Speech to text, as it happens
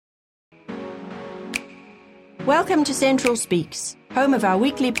Welcome to Central Speaks, home of our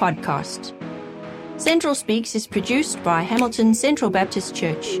weekly podcast. Central Speaks is produced by Hamilton Central Baptist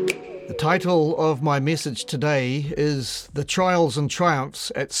Church. The title of my message today is The Trials and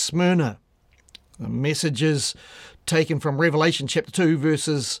Triumphs at Smyrna. The message is taken from Revelation chapter 2,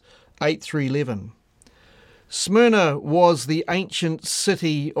 verses 8 through 11. Smyrna was the ancient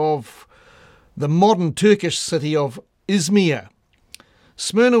city of the modern Turkish city of Izmir.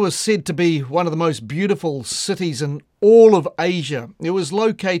 Smyrna was said to be one of the most beautiful cities in all of Asia. It was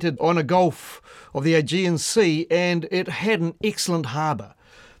located on a gulf of the Aegean Sea and it had an excellent harbour.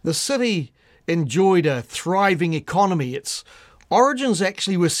 The city enjoyed a thriving economy. Its origins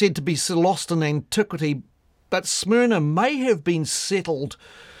actually were said to be lost in antiquity, but Smyrna may have been settled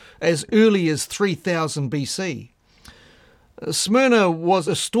as early as 3000 BC. Smyrna was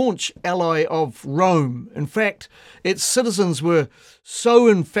a staunch ally of Rome. In fact, its citizens were so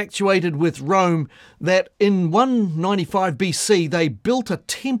infatuated with Rome that in 195 BC they built a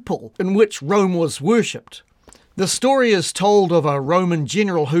temple in which Rome was worshipped. The story is told of a Roman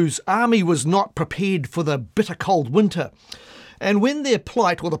general whose army was not prepared for the bitter cold winter. And when their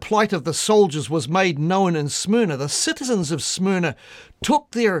plight, or the plight of the soldiers, was made known in Smyrna, the citizens of Smyrna took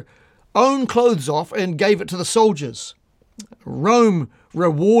their own clothes off and gave it to the soldiers. Rome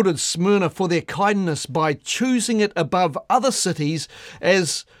rewarded Smyrna for their kindness by choosing it above other cities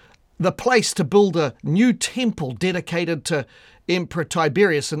as the place to build a new temple dedicated to Emperor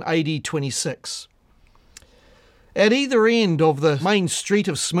Tiberius in AD 26. At either end of the main street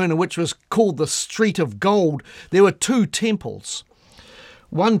of Smyrna, which was called the Street of Gold, there were two temples.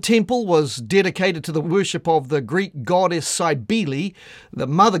 One temple was dedicated to the worship of the Greek goddess Cybele, the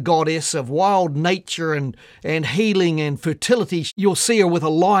mother goddess of wild nature and healing and fertility. You'll see her with a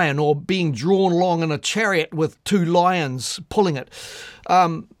lion or being drawn along in a chariot with two lions pulling it.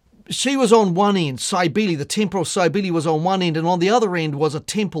 She was on one end, Cybele, the temple of Cybele was on one end, and on the other end was a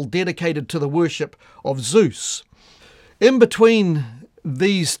temple dedicated to the worship of Zeus. In between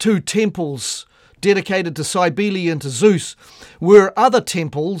these two temples dedicated to Cybele and to Zeus were other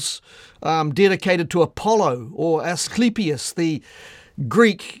temples dedicated to Apollo or Asclepius, the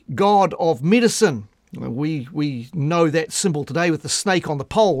Greek god of medicine. We know that symbol today with the snake on the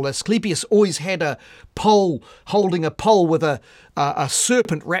pole. Asclepius always had a pole, holding a pole with a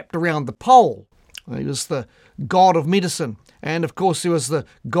serpent wrapped around the pole. He was the god of medicine. And of course there was the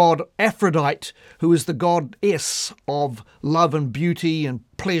god Aphrodite, who is the goddess of love and beauty and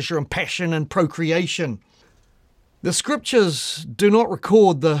pleasure and passion and procreation. The scriptures do not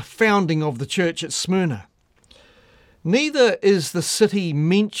record the founding of the church at Smyrna. Neither is the city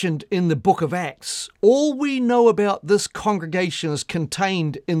mentioned in the book of Acts. All we know about this congregation is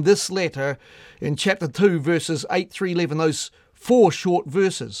contained in this letter in chapter 2, verses 8 through 11, those 4 short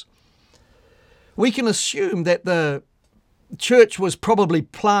verses. We can assume that the church was probably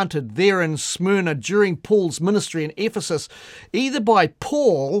planted there in Smyrna during Paul's ministry in Ephesus, either by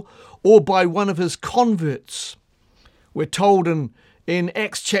Paul or by one of his converts. We're told in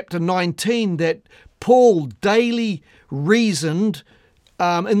Acts chapter 19 that Paul daily reasoned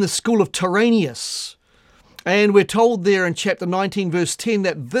in the school of Tyrannus. And we're told there in chapter 19 verse 10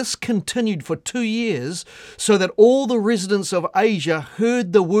 that this continued for 2 years, so that all the residents of Asia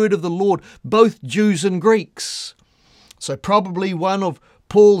heard the word of the Lord, both Jews and Greeks. So probably one of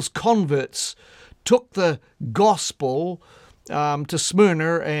Paul's converts took the gospel to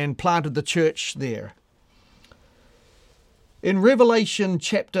Smyrna and planted the church there. In Revelation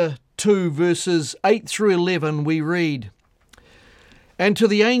chapter 2, verses 8 through 11, we read, "And to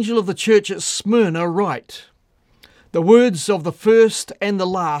the angel of the church at Smyrna write, the words of the first and the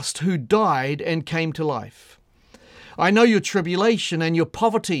last who died and came to life. I know your tribulation and your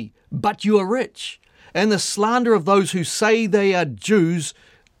poverty, but you are rich, and the slander of those who say they are Jews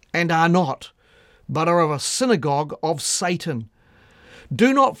and are not, but are of a synagogue of Satan.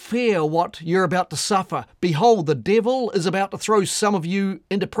 Do not fear what you're about to suffer. Behold, the devil is about to throw some of you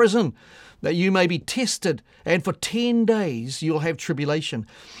into prison, that you may be tested, and for 10 days you'll have tribulation.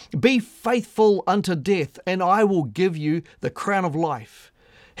 Be faithful unto death, and I will give you the crown of life.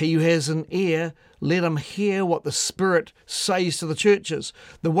 He who has an ear, let him hear what the Spirit says to the churches.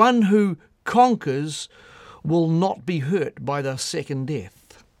 The one who conquers will not be hurt by the second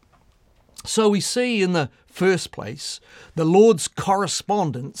death." So we see in the first place the Lord's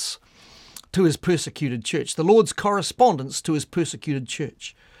correspondence to his persecuted church. The Lord's correspondence to his persecuted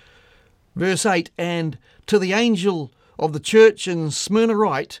church. Verse 8, "And to the angel of the church in Smyrna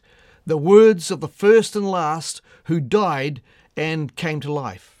write, the words of the first and last who died and came to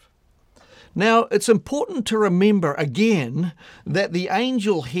life." Now, it's important to remember again that the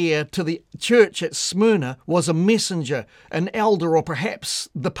angel here to the church at Smyrna was a messenger, an elder, or perhaps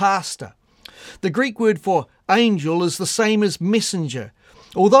the pastor. The Greek word for angel is the same as messenger.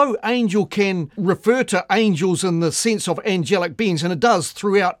 Although angel can refer to angels in the sense of angelic beings, and it does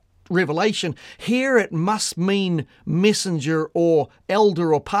throughout Revelation, here it must mean messenger or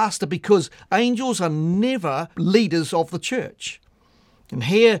elder or pastor, because angels are never leaders of the church. And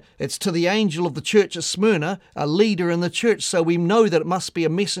here it's to the angel of the church at Smyrna, a leader in the church, so we know that it must be a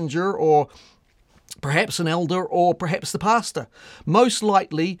messenger or perhaps an elder or perhaps the pastor. Most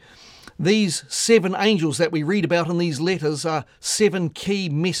likely, these 7 angels that we read about in these letters are 7 key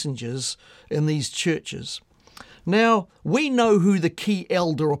messengers in these churches. Now, we know who the key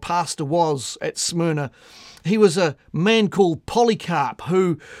elder or pastor was at Smyrna. He was a man called Polycarp,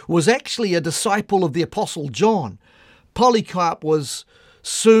 who was actually a disciple of the Apostle John. Polycarp was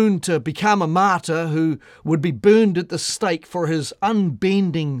soon to become a martyr who would be burned at the stake for his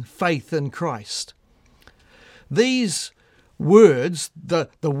unbending faith in Christ. These words, the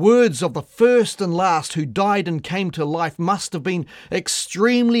words of the first and last who died and came to life, must have been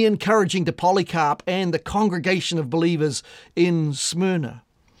extremely encouraging to Polycarp and the congregation of believers in Smyrna.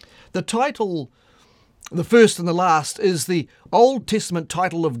 The title, the first and the last, is the Old Testament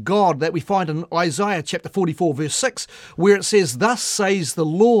title of God that we find in Isaiah chapter 44 verse 6, where it says, "Thus says the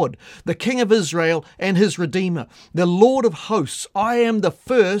Lord, the King of Israel and his Redeemer, the Lord of hosts, I am the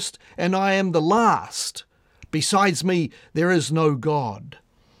first and I am the last. Besides me, there is no God."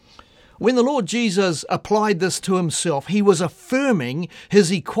 When the Lord Jesus applied this to himself, he was affirming his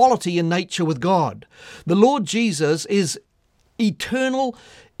equality in nature with God. The Lord Jesus is eternal,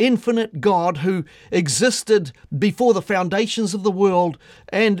 infinite God who existed before the foundations of the world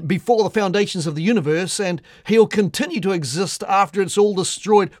and before the foundations of the universe, and he'll continue to exist after it's all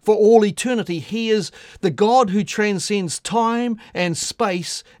destroyed for all eternity. He is the God who transcends time and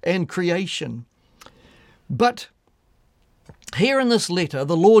space and creation. But here in this letter,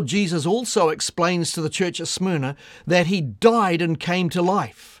 the Lord Jesus also explains to the church at Smyrna that he died and came to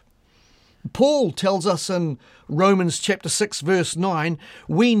life. Paul tells us in Romans chapter 6 verse 9,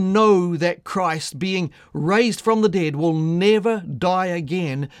 we know that Christ, being raised from the dead, will never die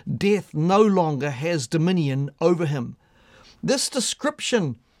again. Death no longer has dominion over him. This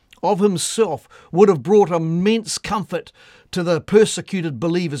description of himself would have brought immense comfort to the persecuted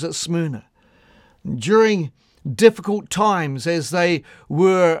believers at Smyrna. During difficult times, as they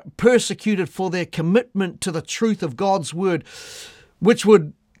were persecuted for their commitment to the truth of God's word, which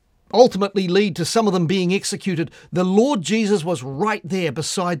would ultimately lead to some of them being executed, the Lord Jesus was right there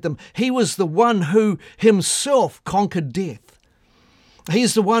beside them. He was the one who himself conquered death.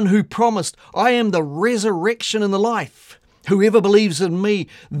 He's the one who promised, "I am the resurrection and the life. Whoever believes in me,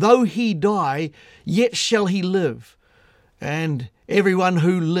 though he die, yet shall he live. And everyone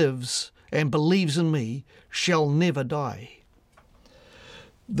who lives and believes in me shall never die."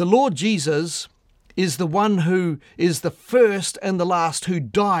 The Lord Jesus is the one who is the first and the last who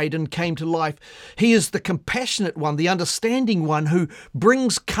died and came to life. He is the compassionate one, the understanding one who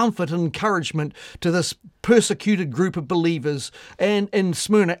brings comfort and encouragement to this persecuted group of believers and in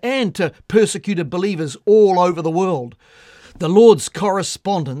Smyrna and to persecuted believers all over the world. The Lord's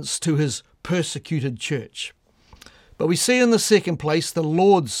correspondence to his persecuted church. But we see in the second place the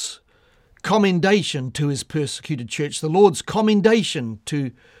Lord's commendation to his persecuted church, the Lord's commendation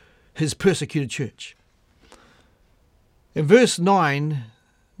to his persecuted church. In verse 9,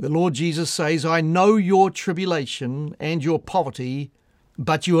 the Lord Jesus says, "I know your tribulation and your poverty,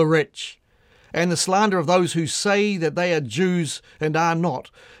 but you are rich, and the slander of those who say that they are Jews and are not,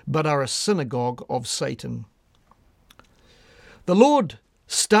 but are a synagogue of Satan." The Lord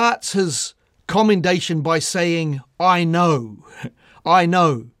starts his commendation by saying, "I know, I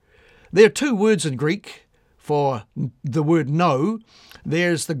know." There are 2 words in Greek for the word know.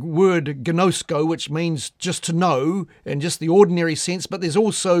 There's the word gnosko, which means just to know in just the ordinary sense, but there's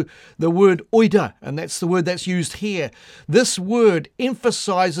also the word oida, and that's the word that's used here. This word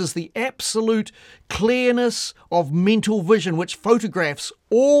emphasizes the absolute clearness of mental vision, which photographs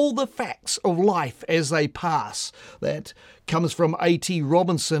all the facts of life as they pass. That comes from A.T.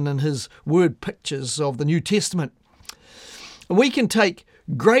 Robinson and his word pictures of the New Testament. We can take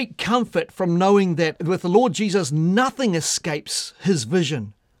great comfort from knowing that with the Lord Jesus, nothing escapes his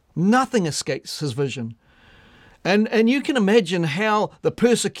vision. Nothing escapes his vision. And you can imagine how the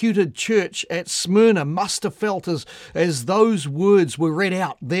persecuted church at Smyrna must have felt as those words were read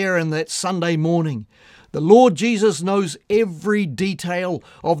out there in that Sunday morning. The Lord Jesus knows every detail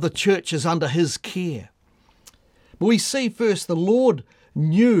of the church is under his care. But we see first the Lord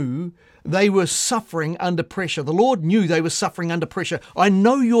knew they were suffering under pressure. The Lord knew they were suffering under pressure. I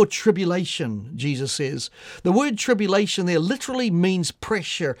know your tribulation, Jesus says. The word tribulation there literally means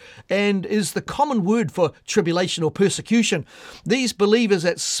pressure and is the common word for tribulation or persecution. These believers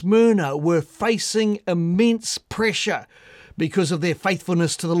at Smyrna were facing immense pressure because of their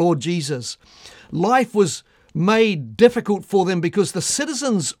faithfulness to the Lord Jesus. Life was made difficult for them because the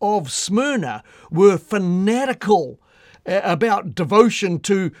citizens of Smyrna were fanatical about devotion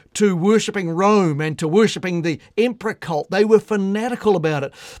to worshipping Rome and to worshipping the emperor cult. They were fanatical about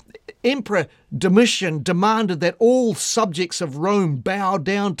it. Emperor Domitian demanded that all subjects of Rome bow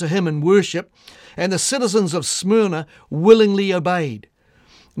down to him in worship, and the citizens of Smyrna willingly obeyed.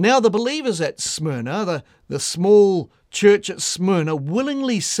 Now the believers at Smyrna, the small church at Smyrna,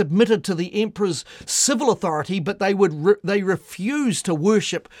 willingly submitted to the emperor's civil authority, but they refused to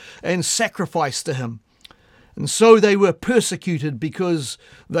worship and sacrifice to him. And so they were persecuted because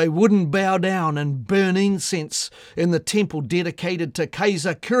they wouldn't bow down and burn incense in the temple dedicated to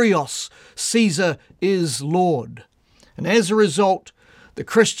Caesar Kyrios. Caesar is Lord. And as a result, the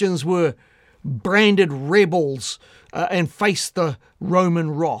Christians were branded rebels and faced the Roman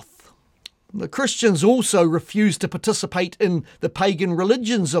wrath. The Christians also refused to participate in the pagan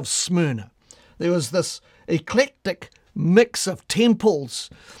religions of Smyrna. There was this eclectic mix of temples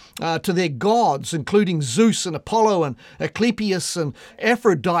to their gods, including Zeus and Apollo and Asclepius and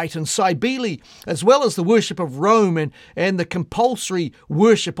Aphrodite and Cybele, as well as the worship of Rome and the compulsory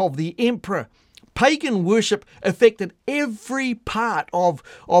worship of the emperor. Pagan worship affected every part of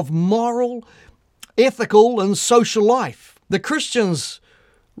moral, ethical and social life. The Christians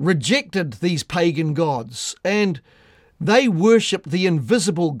rejected these pagan gods and they worshipped the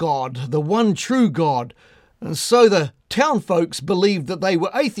invisible God, the one true God. And so the town folks believed that they were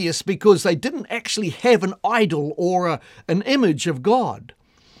atheists because they didn't actually have an idol or an image of God.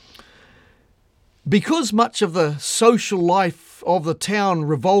 Because much of the social life of the town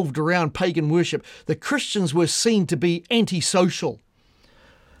revolved around pagan worship, the Christians were seen to be antisocial.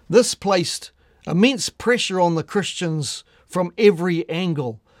 This placed immense pressure on the Christians from every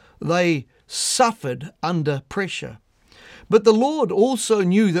angle. They suffered under pressure. But the Lord also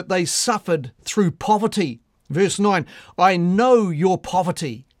knew that they suffered through poverty. Verse 9, I know your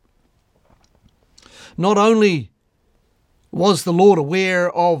poverty. Not only was the Lord aware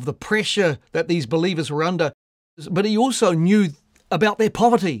of the pressure that these believers were under, but he also knew about their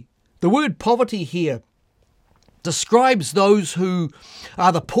poverty. The word poverty here describes those who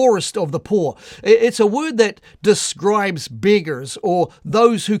are the poorest of the poor. It's a word that describes beggars or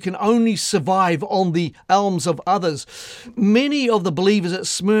those who can only survive on the alms of others. Many of the believers at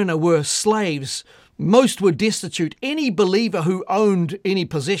Smyrna were slaves. Most were destitute. Any believer who owned any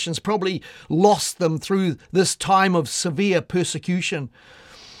possessions probably lost them through this time of severe persecution.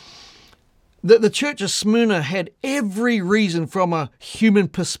 The church of Smyrna had every reason from a human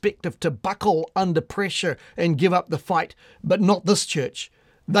perspective to buckle under pressure and give up the fight, but not this church.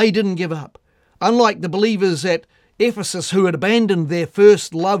 They didn't give up. Unlike the believers at Ephesus who had abandoned their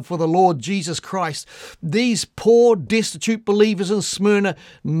first love for the Lord Jesus Christ, these poor, destitute believers in Smyrna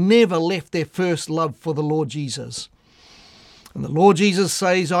never left their first love for the Lord Jesus. And the Lord Jesus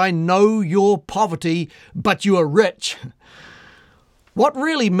says, I know your poverty, but you are rich. What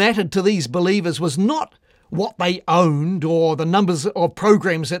really mattered to these believers was not what they owned or the numbers of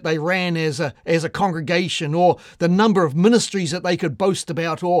programs that they ran as a congregation or the number of ministries that they could boast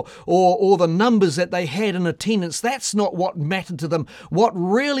about or the numbers that they had in attendance. That's not what mattered to them. What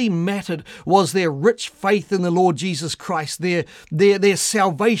really mattered was their rich faith in the Lord Jesus Christ, their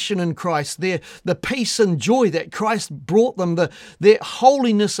salvation in Christ, the peace and joy that Christ brought them, their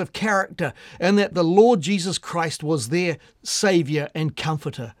holiness of character, and that the Lord Jesus Christ was their Saviour and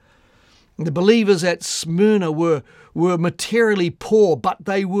Comforter. The believers at Smyrna were materially poor, but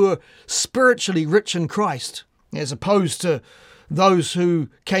they were spiritually rich in Christ, as opposed to those who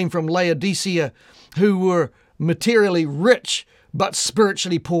came from Laodicea, who were materially rich, but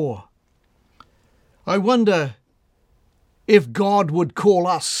spiritually poor. I wonder if God would call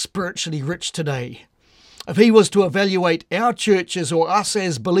us spiritually rich today. If he was to evaluate our churches or us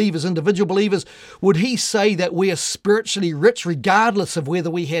as believers, individual believers, would he say that we are spiritually rich regardless of whether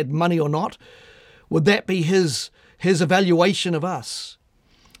we had money or not? Would that be his evaluation of us?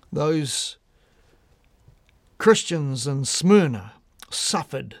 Those Christians in Smyrna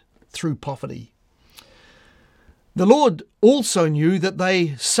suffered through poverty. The Lord also knew that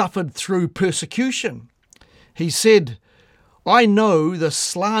they suffered through persecution. He said, I know the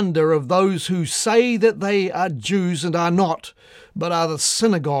slander of those who say that they are Jews and are not, but are the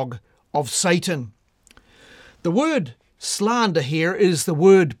synagogue of Satan. The word slander here is the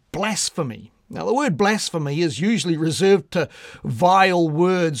word blasphemy. Now, the word blasphemy is usually reserved to vile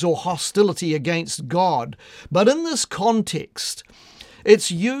words or hostility against God. But in this context,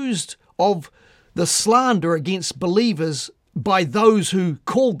 it's used of the slander against believers by those who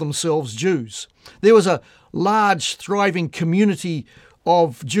called themselves Jews. There was a large, thriving community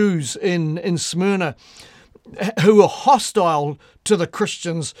of Jews in Smyrna who were hostile to the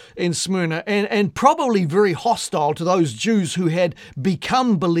Christians in Smyrna and probably very hostile to those Jews who had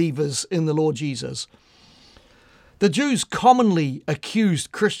become believers in the Lord Jesus. The Jews commonly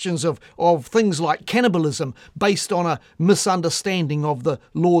accused Christians of things like cannibalism based on a misunderstanding of the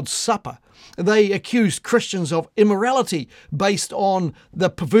Lord's Supper. They accused Christians of immorality based on the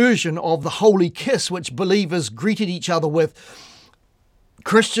perversion of the holy kiss which believers greeted each other with.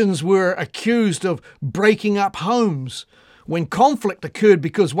 Christians were accused of breaking up homes when conflict occurred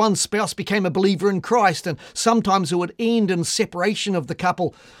because one spouse became a believer in Christ, and sometimes it would end in separation of the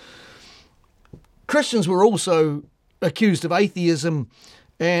couple. Christians were also accused of atheism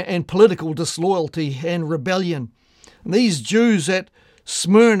and political disloyalty and rebellion. And these Jews at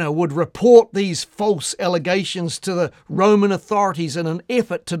Smyrna would report these false allegations to the Roman authorities in an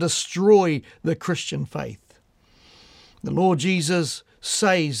effort to destroy the Christian faith. The Lord Jesus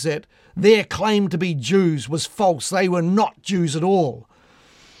says that their claim to be Jews was false. They were not Jews at all.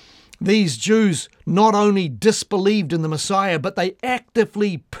 These Jews not only disbelieved in the Messiah, but they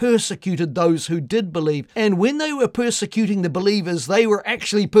actively persecuted those who did believe. And when they were persecuting the believers, they were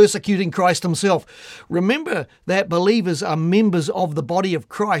actually persecuting Christ himself. Remember that believers are members of the body of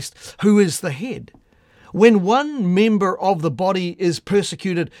Christ, who is the head. When one member of the body is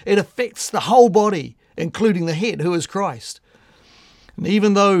persecuted, it affects the whole body, including the head, who is Christ. And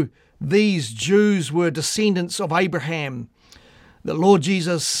even though these Jews were descendants of Abraham, the Lord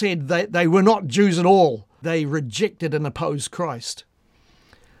Jesus said that they were not Jews at all. They rejected and opposed Christ.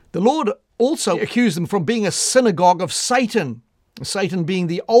 The Lord also accused them from being a synagogue of Satan, Satan being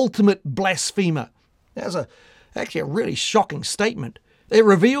the ultimate blasphemer. That's actually a really shocking statement. It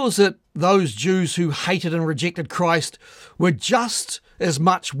reveals that those Jews who hated and rejected Christ were just as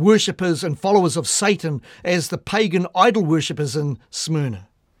much worshippers and followers of Satan as the pagan idol worshippers in Smyrna.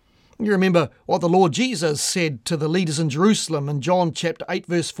 You remember what the Lord Jesus said to the leaders in Jerusalem in John chapter 8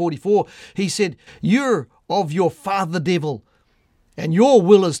 verse 44. He said, "You're of your father the devil, and your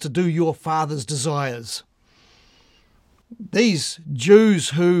will is to do your father's desires." These Jews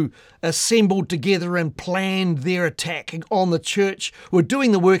who assembled together and planned their attack on the church were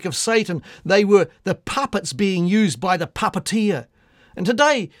doing the work of Satan. They were the puppets being used by the puppeteer. And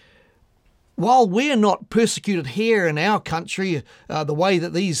today, while we're not persecuted here in our country the way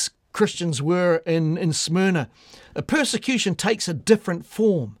that these Christians were in Smyrna, persecution takes a different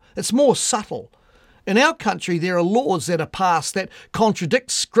form. It's more subtle. In our country, there are laws that are passed that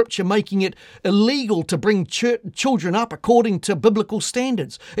contradict Scripture, making it illegal to bring children up according to biblical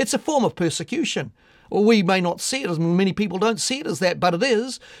standards. It's a form of persecution. Well, we may not see it as many people don't see it as that, but it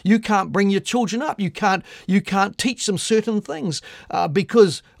is. You can't bring your children up. You can't teach them certain things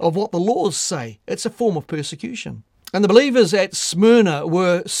because of what the laws say. It's a form of persecution. And the believers at Smyrna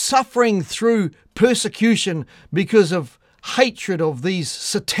were suffering through persecution because of hatred of these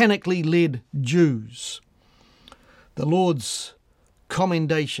satanically led Jews. The Lord's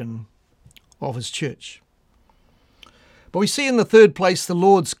commendation of his church. But we see in the third place the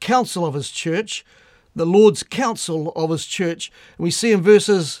Lord's counsel of his church. The Lord's counsel of his church. And we see in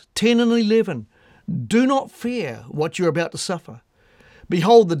verses 10 and 11, "Do not fear what you're about to suffer.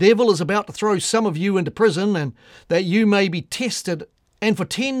 Behold, the devil is about to throw some of you into prison, and that you may be tested, and for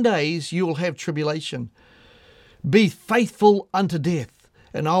 10 days you will have tribulation. Be faithful unto death,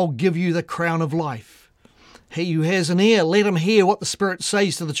 and I'll give you the crown of life. He who has an ear, let him hear what the Spirit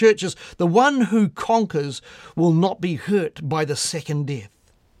says to the churches. The one who conquers will not be hurt by the second death."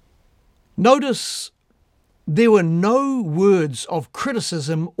 Notice there were no words of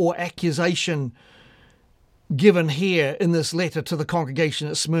criticism or accusation given here in this letter to the congregation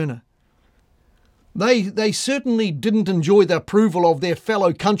at Smyrna. They certainly didn't enjoy the approval of their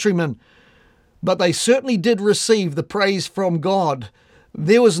fellow countrymen, but they certainly did receive the praise from God.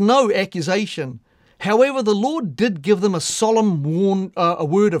 There was no accusation. However, the Lord did give them a solemn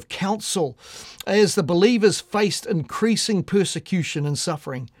word of counsel as the believers faced increasing persecution and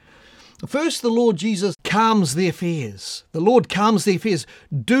suffering. First, the Lord Jesus calms their fears. The Lord calms their fears.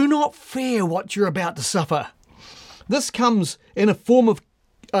 Do not fear what you're about to suffer. This comes in a form of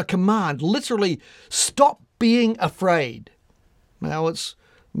a command, literally, stop being afraid. Now, it's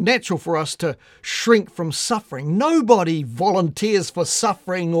natural for us to shrink from suffering. Nobody volunteers for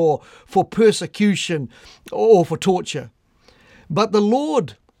suffering or for persecution or for torture. But the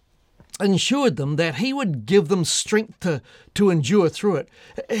Lord ensured them that He would give them strength to endure through it.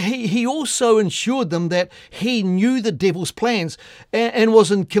 He also ensured them that He knew the devil's plans and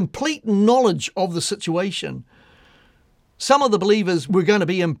was in complete knowledge of the situation. Some of the believers were going to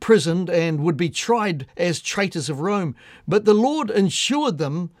be imprisoned and would be tried as traitors of Rome, but the Lord ensured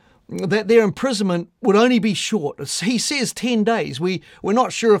them that their imprisonment would only be short. He says 10 days. We're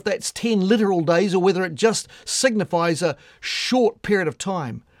not sure if that's 10 literal days or whether it just signifies a short period of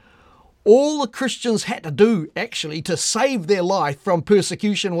time. All the Christians had to do, actually, to save their life from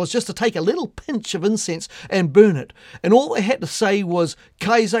persecution was just to take a little pinch of incense and burn it. And all they had to say was,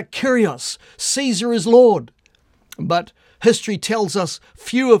 Kaiser Kyrios, Caesar is Lord. But history tells us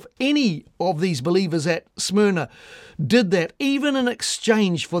few, if any, of these believers at Smyrna did that, even in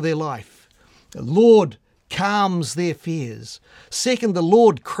exchange for their life. The Lord calms their fears. Second, the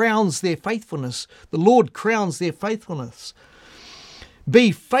Lord crowns their faithfulness. The Lord crowns their faithfulness.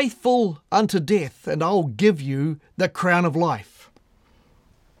 Be faithful unto death, and I'll give you the crown of life.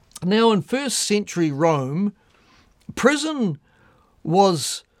 Now, in first century Rome, prison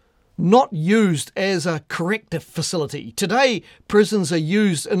was not used as a corrective facility. Today, prisons are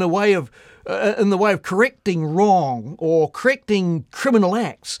used in the way of correcting wrong or correcting criminal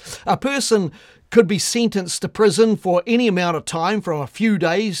acts. A person could be sentenced to prison for any amount of time, from a few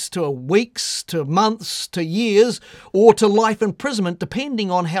days to weeks to months to years, or to life imprisonment,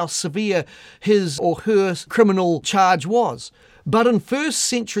 depending on how severe his or her criminal charge was. But in first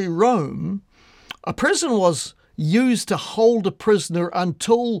century Rome, a prison was used to hold a prisoner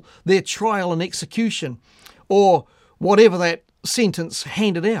until their trial and execution, or whatever that sentence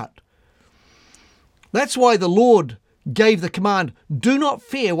handed out. That's why the Lord gave the command, do not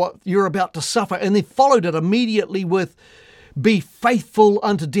fear what you're about to suffer, and then followed it immediately with, be faithful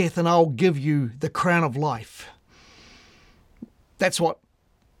unto death, and I'll give you the crown of life. That's what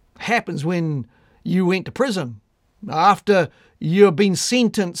happens when you went to prison. After you've been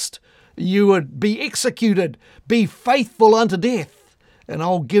sentenced, you would be executed. Be faithful unto death, and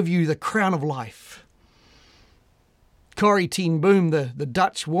I'll give you the crown of life. Corrie ten Boom, the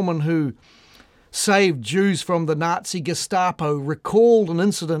Dutch woman who saved Jews from the Nazi Gestapo, recalled an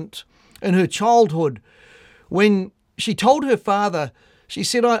incident in her childhood when she told her father, she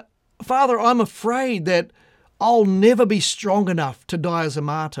said, Father, I'm afraid that I'll never be strong enough to die as a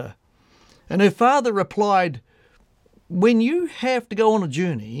martyr. And her father replied, when you have to go on a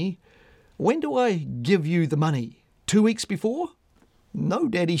journey, when do I give you the money? 2 weeks before? No,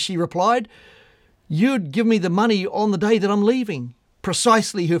 Daddy, she replied. You'd give me the money on the day that I'm leaving.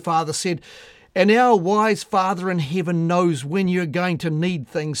 Precisely, her father said. And our wise Father in heaven knows when you're going to need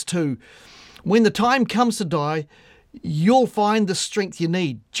things too. When the time comes to die, you'll find the strength you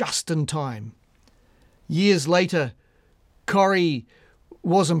need just in time. Years later, Corrie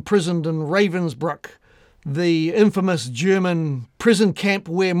was imprisoned in Ravensbrück, the infamous German prison camp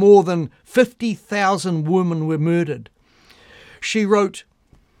where more than 50,000 women were murdered. She wrote,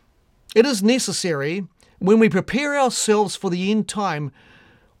 "It is necessary, when we prepare ourselves for the end time,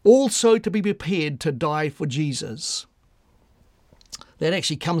 also to be prepared to die for Jesus." That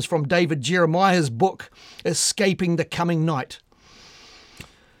actually comes from David Jeremiah's book, Escaping the Coming Night.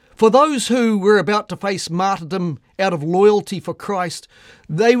 For those who were about to face martyrdom out of loyalty for Christ,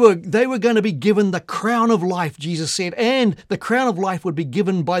 they were going to be given the crown of life, Jesus said, and the crown of life would be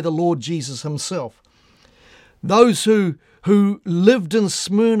given by the Lord Jesus himself. Those who lived in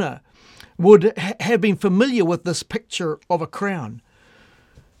Smyrna would have been familiar with this picture of a crown.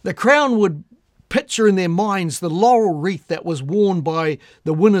 The crown would picture in their minds the laurel wreath that was worn by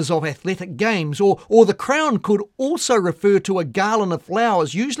the winners of athletic games, or the crown could also refer to a garland of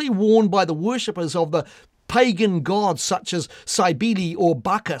flowers usually worn by the worshippers of the pagan gods such as Cybele or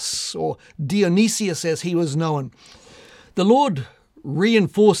Bacchus or Dionysius as he was known. The Lord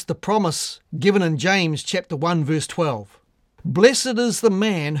reinforced the promise given in James chapter 1 verse 12. Blessed is the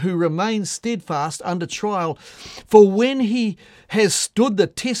man who remains steadfast under trial, for when he has stood the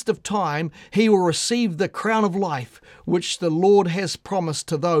test of time, he will receive the crown of life, which the Lord has promised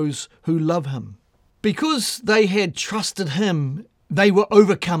to those who love him. Because they had trusted him, they were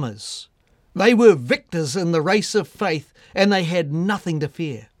overcomers. They were victors in the race of faith, and they had nothing to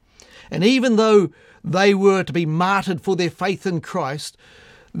fear. And even though they were to be martyred for their faith in Christ,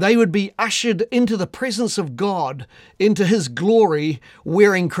 they would be ushered into the presence of God, into his glory,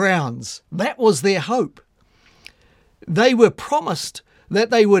 wearing crowns. That was their hope. They were promised that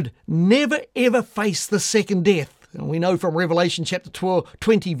they would never ever face the second death. And we know from Revelation chapter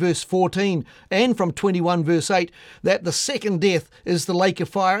 20 verse 14 and from 21 verse 8 that the second death is the lake of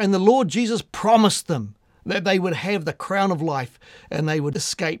fire, and the Lord Jesus promised them that they would have the crown of life and they would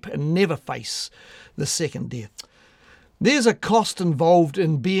escape and never face the second death. There's a cost involved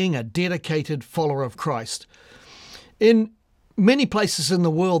in being a dedicated follower of Christ. In many places in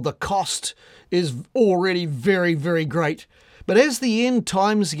the world, the cost is already very, very great. But as the end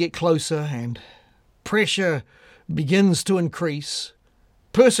times get closer and pressure begins to increase,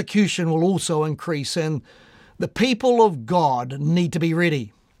 persecution will also increase, and the people of God need to be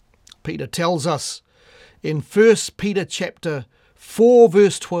ready. Peter tells us in 1 Peter chapter 4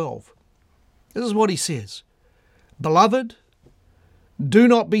 verse 12. This is what he says. Beloved, do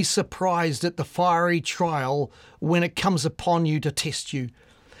not be surprised at the fiery trial when it comes upon you to test you,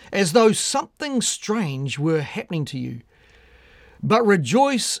 as though something strange were happening to you. But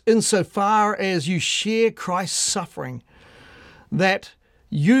rejoice insofar as you share Christ's suffering, that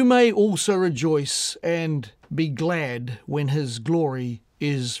you may also rejoice and be glad when his glory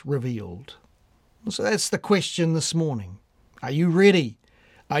is revealed. So that's the question this morning. Are you ready?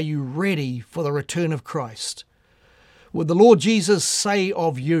 Are you ready for the return of Christ? Would the Lord Jesus say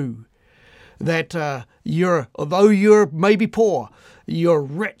of you that although you're maybe poor, you're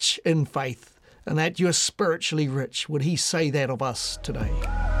rich in faith and that you're spiritually rich? Would he say that of us today?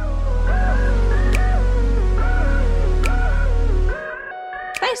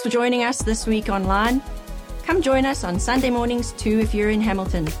 Thanks for joining us this week online. Come join us on Sunday mornings too if you're in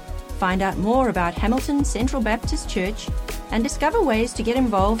Hamilton. Find out more about Hamilton Central Baptist Church and discover ways to get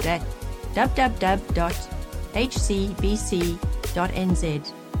involved at www.hcbc.nz.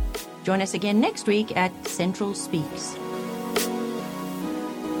 Join us again next week at Central Speaks.